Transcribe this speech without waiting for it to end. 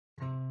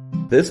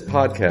This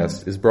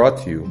podcast is brought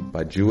to you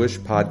by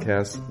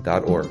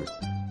JewishPodcasts.org.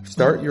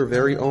 Start your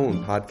very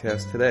own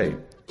podcast today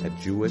at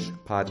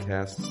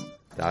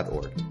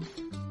JewishPodcasts.org.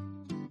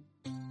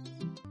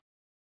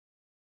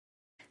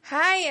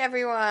 Hi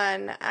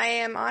everyone, I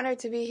am honored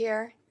to be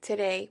here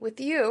today with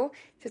you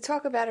to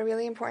talk about a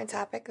really important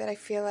topic that I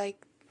feel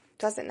like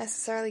doesn't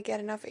necessarily get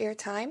enough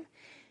airtime,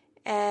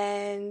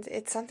 and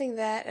it's something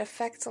that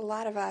affects a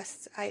lot of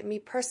us. Me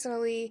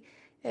personally,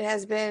 it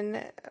has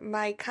been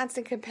my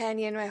constant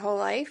companion my whole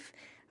life,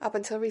 up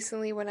until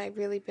recently when I've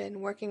really been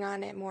working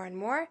on it more and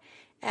more,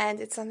 and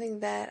it's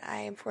something that I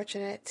am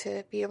fortunate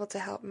to be able to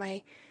help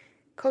my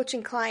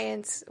coaching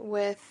clients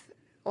with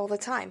all the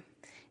time.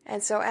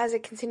 And so as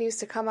it continues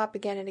to come up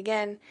again and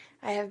again,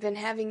 I have been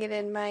having it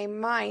in my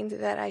mind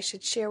that I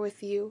should share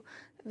with you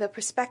the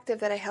perspective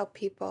that I help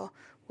people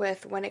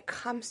with when it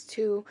comes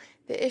to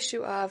the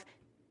issue of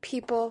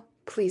people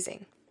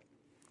pleasing.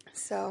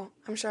 So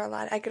I'm sure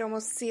I could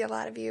almost see a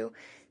lot of you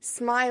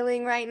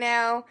smiling right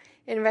now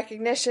in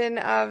recognition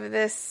of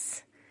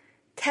this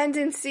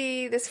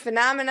tendency, this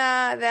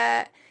phenomena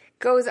that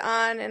goes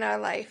on in our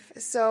life.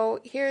 So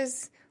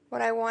here's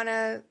what I want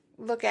to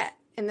look at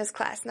in this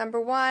class.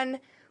 Number one,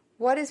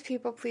 what is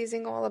people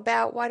pleasing all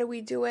about? Why do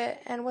we do it?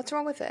 And what's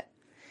wrong with it?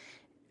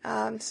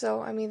 That's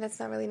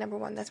not really number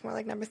one. That's more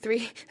like number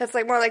three. That's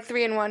more like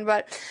 3 in 1.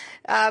 But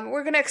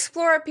we're going to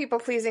explore people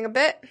pleasing a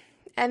bit.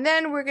 And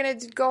then we're going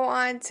to go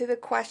on to the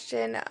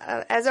question,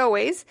 as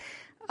always,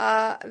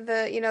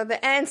 the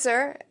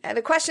answer,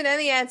 the question and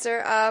the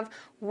answer of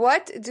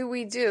what do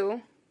we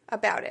do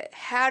about it?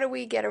 How do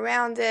we get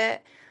around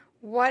it?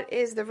 What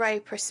is the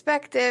right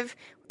perspective,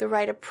 the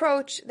right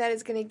approach that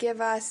is going to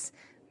give us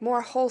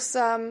more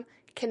wholesome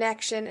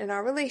connection in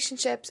our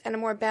relationships and a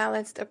more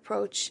balanced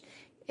approach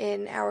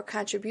in our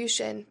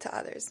contribution to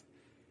others?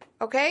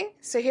 Okay,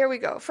 so here we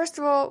go. First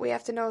of all, we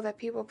have to know that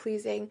people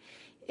pleasing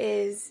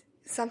is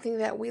something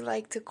that we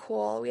like to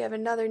call, we have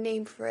another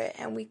name for it,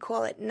 and we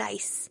call it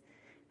nice,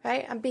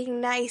 right? I'm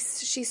being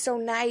nice, she's so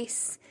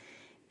nice.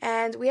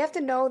 And we have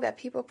to know that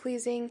people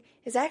pleasing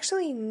is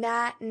actually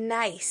not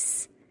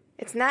nice.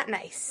 It's not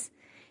nice.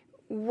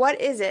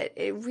 What is it?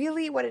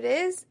 What it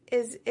is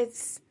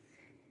it's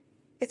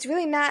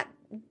really not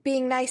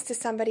being nice to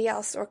somebody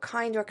else or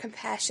kind or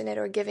compassionate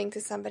or giving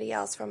to somebody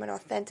else from an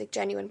authentic,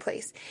 genuine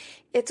place.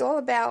 It's all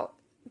about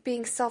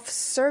being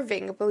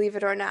self-serving, believe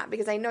it or not,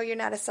 because I know you're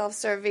not a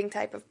self-serving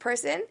type of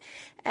person,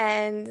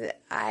 and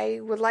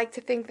I would like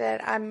to think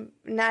that I'm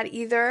not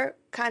either,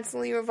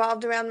 constantly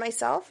revolved around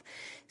myself.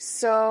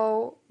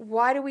 So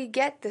why do we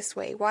get this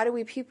way? Why do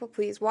we people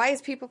please? Why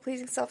is people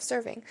pleasing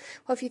self-serving?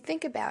 Well, if you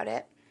think about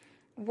it,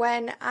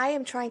 when I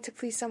am trying to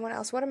please someone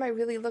else, what am I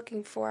really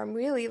looking for? I'm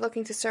really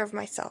looking to serve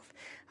myself.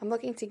 I'm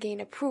looking to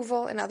gain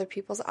approval in other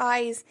people's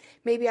eyes.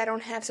 Maybe I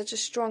don't have such a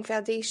strong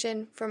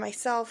foundation for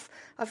myself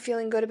of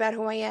feeling good about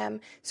who I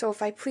am. So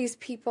if I please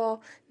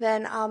people,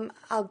 then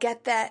I'll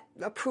get that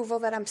approval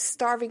that I'm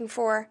starving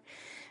for.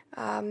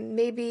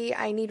 Maybe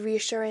I need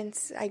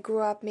reassurance. I grew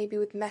up maybe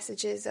with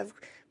messages of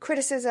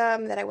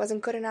criticism that I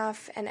wasn't good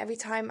enough, and every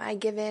time I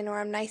give in or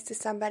I'm nice to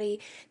somebody,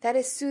 that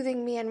is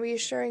soothing me and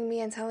reassuring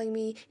me and telling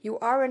me you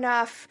are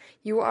enough,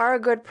 you are a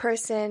good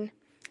person.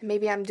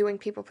 Maybe I'm doing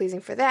people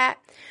pleasing for that.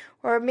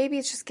 Or maybe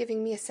it's just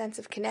giving me a sense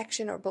of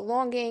connection or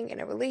belonging in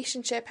a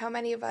relationship. How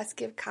many of us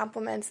give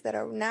compliments that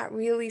are not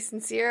really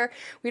sincere?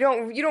 You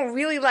don't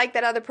really like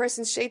that other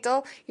person's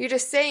shaitel. You're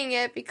just saying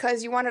it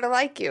because you want her to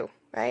like you,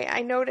 right?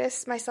 I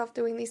notice myself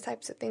doing these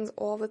types of things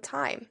all the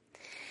time.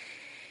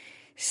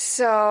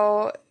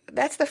 So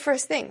that's the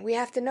first thing. We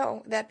have to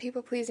know that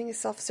people-pleasing is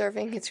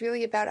self-serving. It's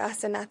really about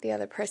us and not the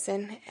other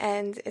person.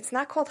 And it's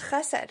not called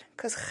chesed,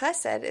 because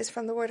chesed is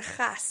from the word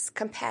chas,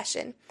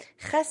 compassion.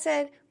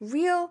 Chesed,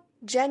 real,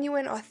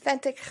 genuine,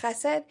 authentic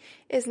chesed,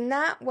 is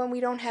not when we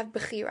don't have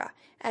bechira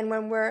and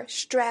when we're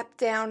strapped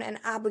down and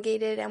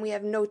obligated and we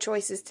have no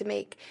choices to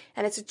make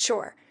and it's a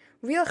chore.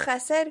 Real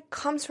chesed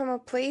comes from a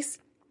place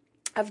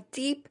of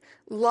deep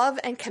love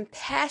and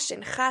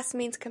compassion. Chas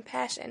means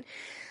compassion.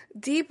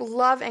 Deep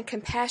love and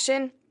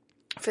compassion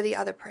for the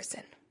other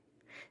person.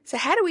 So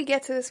how do we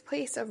get to this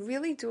place of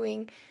really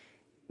doing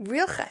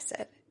real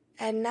chesed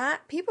and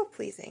not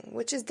people-pleasing,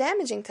 which is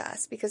damaging to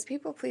us, because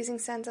people-pleasing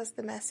sends us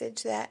the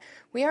message that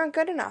we aren't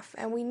good enough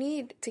and we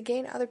need to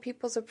gain other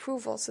people's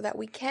approval so that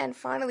we can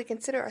finally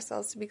consider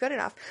ourselves to be good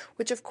enough,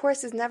 which of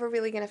course is never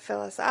really going to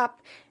fill us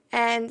up,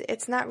 and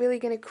it's not really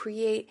going to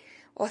create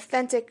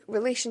authentic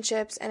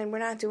relationships, and we're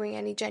not doing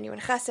any genuine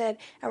chesed,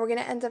 and we're going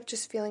to end up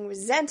just feeling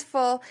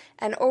resentful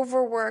and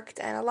overworked.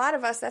 And a lot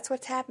of us, that's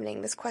what's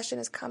happening. This question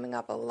is coming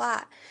up a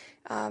lot.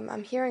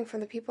 I'm hearing from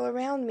the people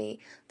around me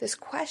this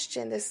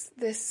question,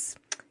 this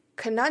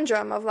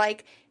conundrum of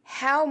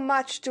how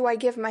much do I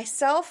give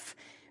myself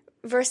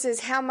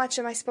versus how much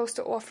am I supposed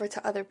to offer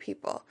to other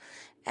people?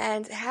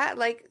 And how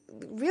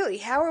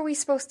are we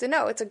supposed to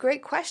know? It's a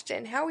great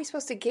question. How are we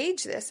supposed to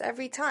gauge this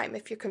every time?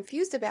 If you're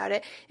confused about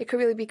it, it could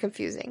really be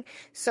confusing.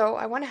 So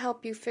I want to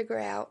help you figure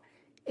out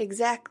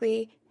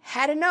exactly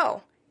how to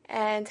know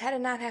and how to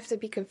not have to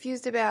be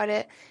confused about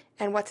it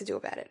and what to do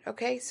about it.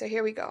 Okay, so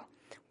here we go.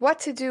 What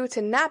to do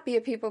to not be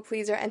a people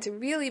pleaser and to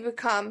really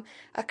become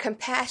a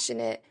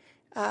compassionate,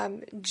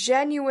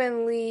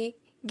 genuinely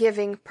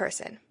giving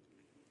person,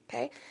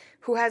 okay,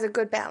 who has a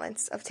good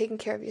balance of taking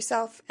care of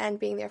yourself and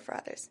being there for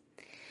others.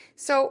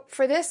 So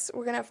for this,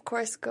 we're going to, of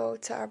course, go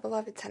to our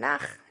beloved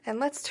Tanakh, and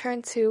let's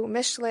turn to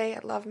Mishlei.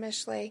 I love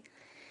Mishlei.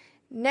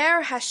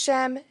 Ner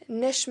Hashem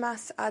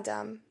Nishmas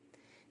Adam.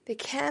 The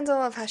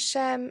candle of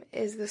Hashem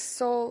is the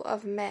soul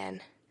of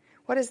man.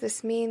 What does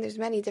this mean? There's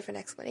many different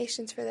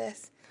explanations for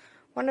this.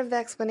 One of the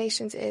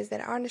explanations is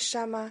that our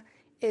neshama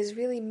is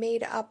really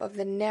made up of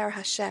the Ner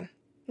Hashem.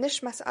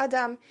 Nishmas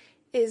Adam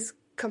is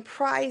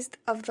comprised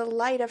of the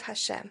light of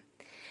Hashem.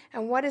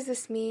 And what does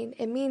this mean?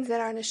 It means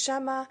that our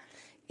neshama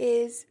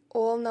is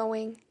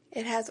all-knowing.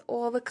 It has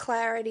all the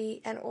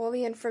clarity and all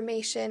the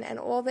information and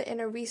all the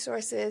inner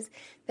resources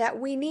that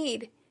we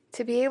need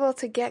to be able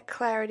to get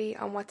clarity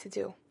on what to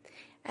do.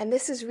 And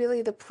this is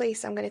really the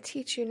place I'm going to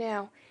teach you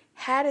now,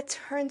 how to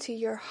turn to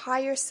your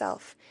higher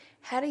self,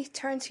 how to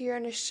turn to your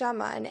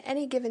neshama in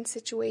any given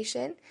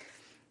situation,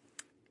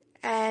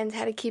 and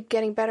how to keep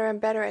getting better and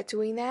better at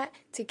doing that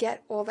to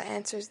get all the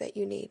answers that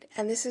you need.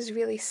 And this is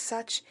really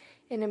such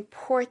an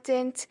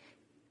important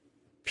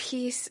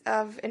piece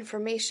of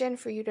information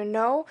for you to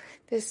know,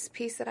 this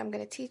piece that I'm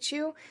going to teach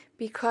you,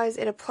 because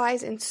it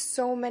applies in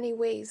so many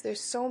ways. There's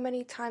so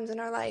many times in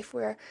our life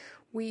where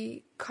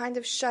we kind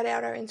of shut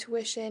out our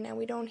intuition and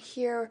we don't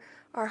hear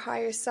our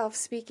higher self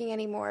speaking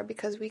anymore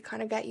because we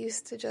kind of got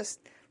used to just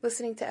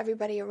listening to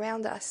everybody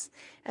around us.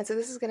 And so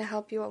this is going to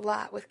help you a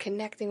lot with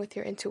connecting with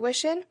your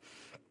intuition,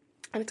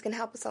 and it's going to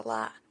help us a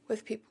lot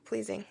with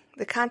people-pleasing.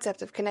 The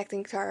concept of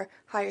connecting to our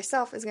higher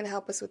self is going to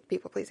help us with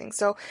people-pleasing.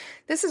 So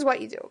this is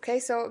what you do, okay?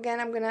 So again,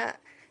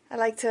 I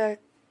like to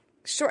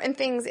shorten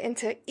things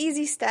into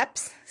easy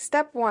steps.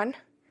 Step 1,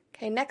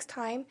 okay, next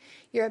time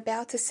you're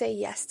about to say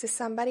yes to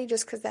somebody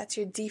just because that's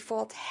your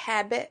default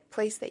habit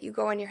place that you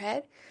go in your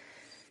head,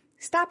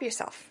 stop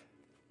yourself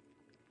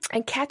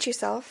and catch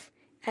yourself,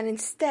 and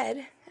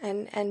instead,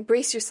 and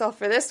brace yourself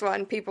for this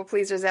one,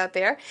 people-pleasers out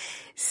there,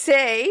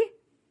 say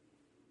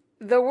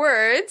the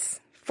words,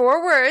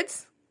 4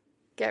 words.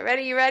 Get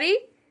ready, you ready?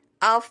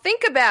 I'll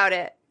think about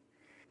it.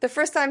 The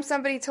first time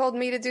somebody told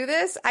me to do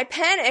this, I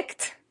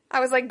panicked. I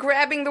was like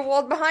grabbing the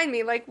wall behind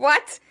me, like,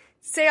 what?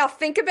 Say I'll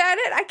think about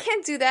it? I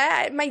can't do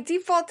that. My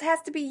default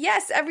has to be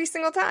yes every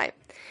single time.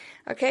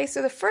 Okay,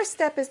 so the first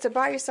step is to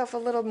buy yourself a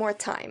little more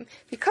time.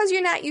 Because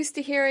you're not used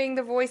to hearing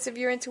the voice of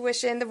your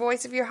intuition, the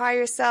voice of your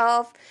higher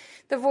self,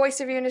 the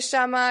voice of your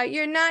neshama,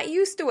 you're not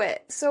used to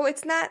it. So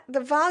the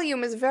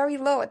volume is very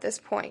low at this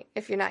point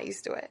if you're not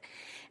used to it.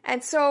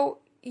 And so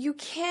you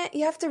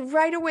have to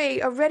right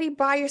away already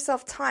buy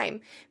yourself time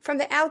from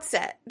the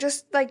outset.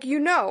 Just like,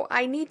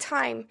 I need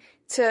time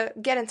to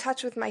get in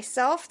touch with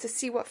myself to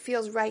see what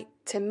feels right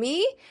to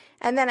me,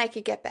 and then I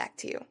could get back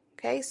to you.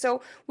 Okay,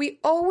 so we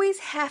always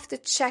have to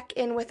check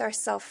in with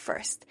ourselves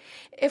first.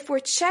 If we're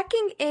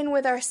checking in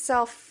with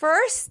ourselves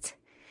first,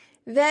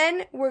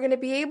 then we're going to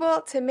be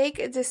able to make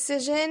a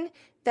decision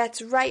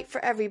that's right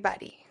for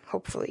everybody,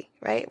 hopefully,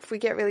 right? If we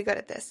get really good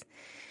at this.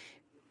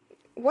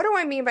 What do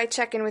I mean by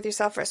check in with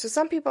yourself first? So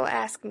some people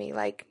ask me,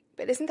 like,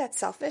 but isn't that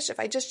selfish? If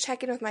I just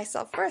check in with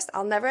myself first,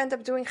 I'll never end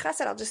up doing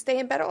chesed. I'll just stay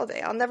in bed all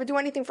day. I'll never do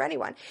anything for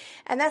anyone.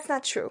 And that's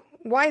not true.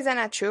 Why is that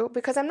not true?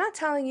 Because I'm not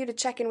telling you to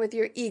check in with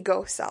your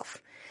ego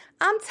self.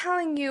 I'm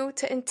telling you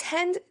to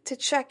intend to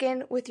check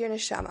in with your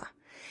neshama.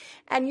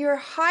 And your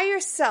higher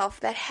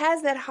self that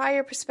has that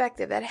higher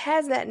perspective, that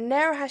has that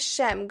Ner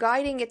Hashem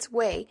guiding its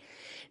way,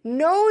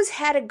 knows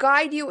how to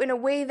guide you in a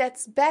way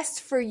that's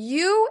best for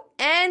you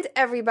and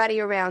everybody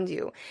around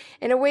you,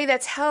 in a way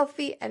that's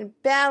healthy and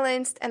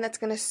balanced and that's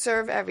going to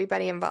serve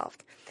everybody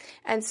involved.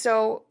 And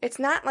so it's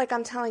not like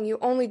I'm telling you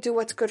only do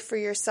what's good for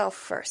yourself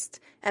first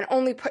and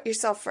only put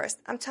yourself first.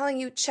 I'm telling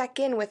you check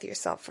in with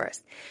yourself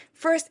first.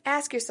 First,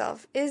 ask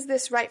yourself, is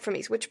this right for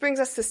me? Which brings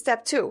us to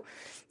step 2.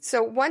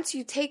 So once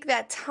you take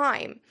that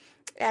time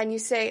and you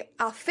say,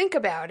 I'll think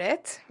about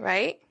it,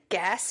 right?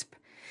 Gasp.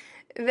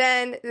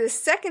 Then the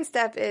second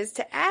step is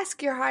to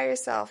ask your higher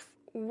self,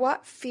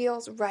 what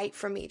feels right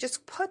for me?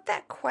 Just put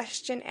that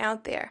question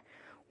out there.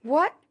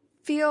 What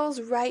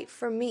feels right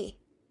for me?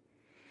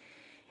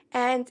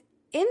 And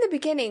in the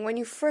beginning, when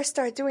you first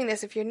start doing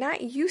this, if you're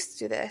not used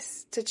to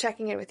this, to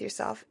checking in with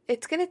yourself,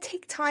 it's going to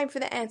take time for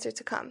the answer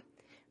to come.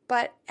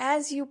 But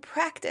as you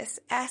practice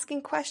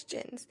asking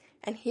questions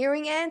and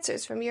hearing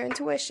answers from your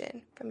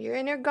intuition, from your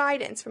inner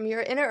guidance, from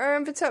your inner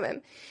Urim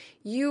V'Tumim,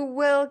 you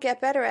will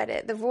get better at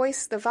it.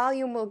 The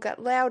volume will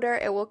get louder,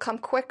 it will come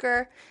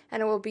quicker,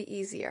 and it will be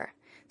easier.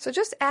 So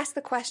just ask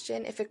the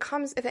question. If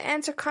the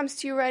answer comes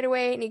to you right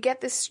away and you get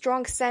this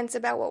strong sense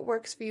about what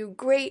works for you,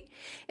 great.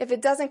 If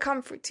it doesn't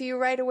come to you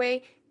right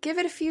away, give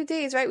it a few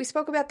days, right? We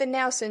spoke about the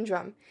now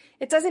syndrome.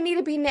 It doesn't need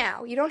to be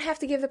now. You don't have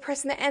to give the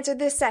person the answer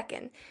this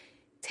second.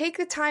 Take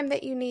the time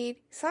that you need.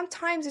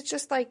 Sometimes it's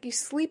just like you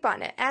sleep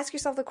on it. Ask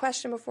yourself the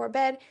question before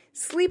bed,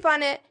 sleep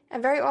on it,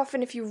 and very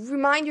often if you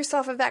remind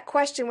yourself of that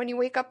question when you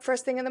wake up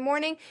first thing in the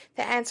morning,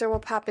 the answer will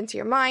pop into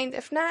your mind.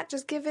 If not,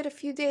 just give it a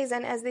few days,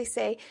 and as they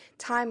say,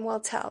 time will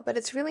tell. But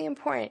it's really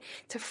important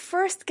to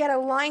first get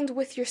aligned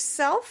with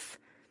yourself,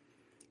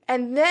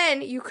 and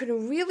then you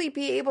can really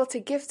be able to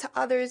give to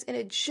others in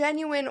a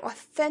genuine,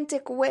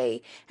 authentic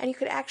way, and you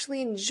could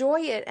actually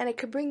enjoy it, and it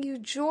could bring you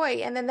joy,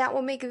 and then that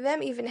will make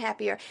them even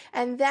happier,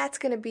 and that's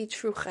going to be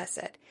true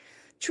chesed.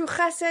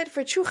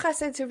 For true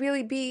chesed to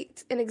really be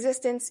in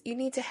existence, you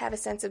need to have a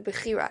sense of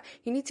bechira.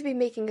 You need to be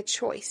making a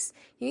choice.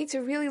 You need to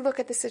really look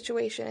at the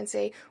situation and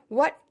say,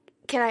 what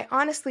can I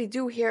honestly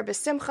do here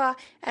besimcha,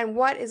 and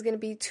what is going to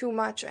be too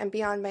much and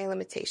beyond my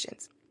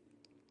limitations?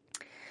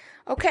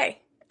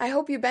 Okay. I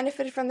hope you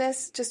benefited from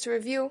this. Just to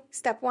review,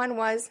 step 1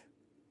 was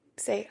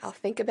say, I'll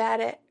think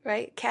about it,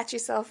 right? Catch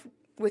yourself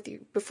with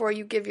you before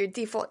you give your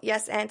default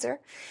yes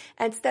answer.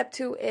 And step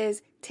 2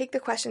 is take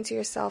the question to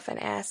yourself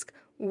and ask,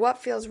 what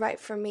feels right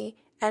for me?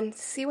 And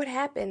see what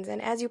happens.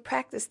 And as you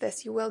practice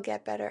this, you will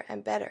get better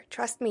and better.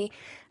 Trust me,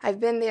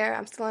 I've been there.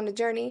 I'm still on the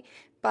journey,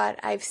 but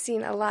I've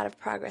seen a lot of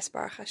progress,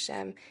 Baruch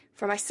Hashem,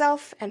 for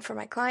myself and for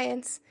my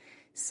clients.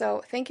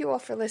 So thank you all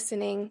for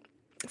listening.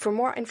 For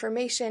more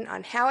information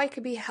on how I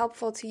could be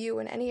helpful to you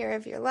in any area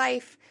of your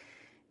life,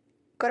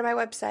 go to my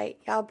website,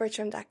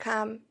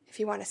 yalbertram.com. If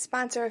you want to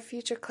sponsor a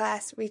future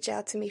class, reach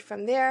out to me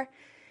from there.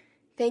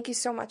 Thank you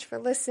so much for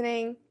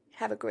listening.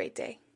 Have a great day.